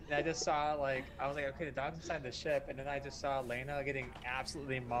 and I just saw I was like, okay, the dog's inside the ship, and then I just saw Lena getting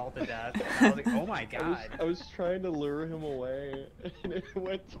absolutely mauled to death. And I was like, oh my god. I was trying to lure him away, and it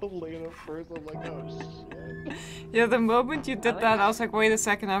went to Lena first. I'm like, oh shit. Yeah, the moment you did that, I was like, wait a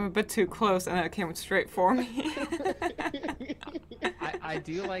second, I'm a bit too close, and then it came straight for me. I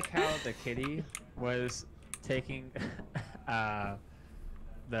do like how the kitty was taking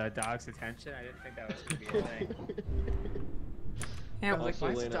the dog's attention. I didn't think that was gonna be a thing. Yeah, I was like, why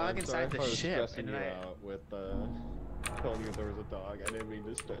is the Lena, dog I'm sorry inside if the I was ship? stressing And then you out with telling you there was a dog. I didn't mean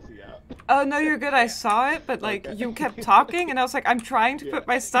to stress you out. oh no, you're good. I saw it, but like Okay. you kept talking, and I was like, I'm trying to put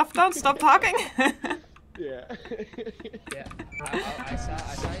my stuff down. Stop talking. Yeah. Yeah, I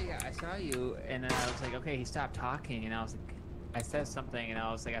saw you, and then I was like, okay, he stopped talking, and I was like, I said something, and I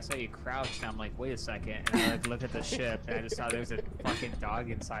was like, I saw you crouched, and I'm like, wait a second, and I looked at the ship, and I just saw there was a fucking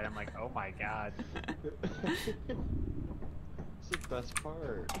dog inside. I'm like, oh my god. It's the best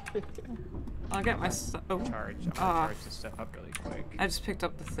part. I'll get my stuff. Oh, I'm gonna charge this stuff up really quick. I just picked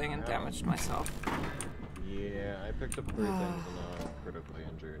up the thing and damaged myself. Yeah, I picked up 3 things and now I'm critically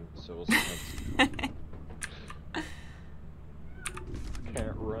injured, so we'll see.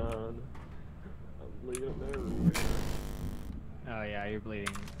 Can't run. I'm leaving everywhere. Oh yeah, you're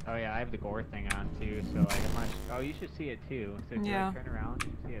bleeding. Oh yeah, I have the gore thing on too, so like I'm not. Oh, you should see it too. So if Yeah. you like, turn around,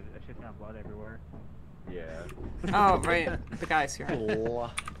 you see it. That shit's got blood everywhere. Yeah. Oh, right. The guy's here. A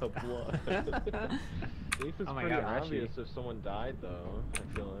lot of blood. At least it's Oh my pretty God, Rashi. obvious if someone died, though.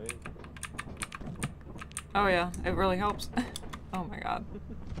 I feel like. Oh yeah, it really helps. Oh my god.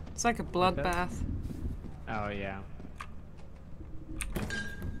 It's like a bloodbath. Oh yeah. The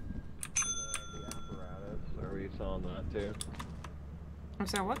apparatus. Are we selling that too? I'm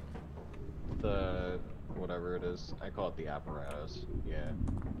sorry, what? The whatever it is. I call it the apparatus. Yeah.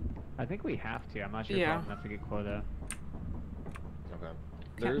 I think we have to. I'm not sure Yeah. if we'll have to get quota. Okay.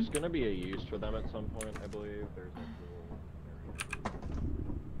 There's gonna be a use for them at some point, I believe. There's like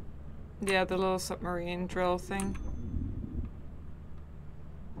little. Yeah, the little submarine drill thing.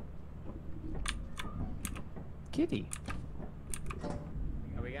 Kitty.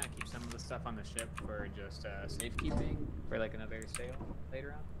 Are we gonna keep some of the stuff on the ship for just safekeeping for like another sale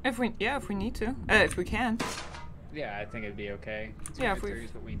later on? If we need to. If we can. Yeah, I think it'd be okay. Yeah, if we- 230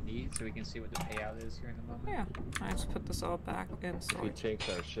 is what we need, so we can see what the payout is here in the moment. Yeah. I just put this all back in He storage. takes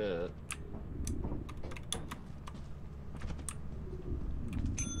our shit.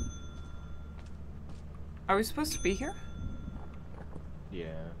 Are we supposed to be here? Yeah.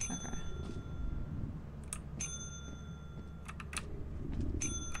 Okay.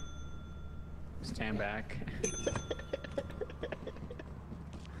 Stand back.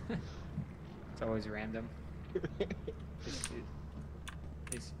 It's always random.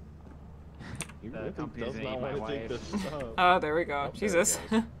 It's He The really company's does gonna not eat my want to take wife. this stuff. Oh, there we go. Oh, there it Jesus.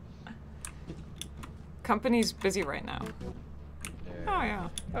 goes. Company's busy right now. Oh yeah.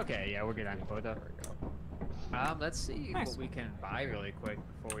 okay. Yeah, we're good on quota. Let's see Nice. what we can buy really quick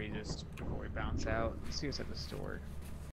before we bounce out. Let's see what's at the store.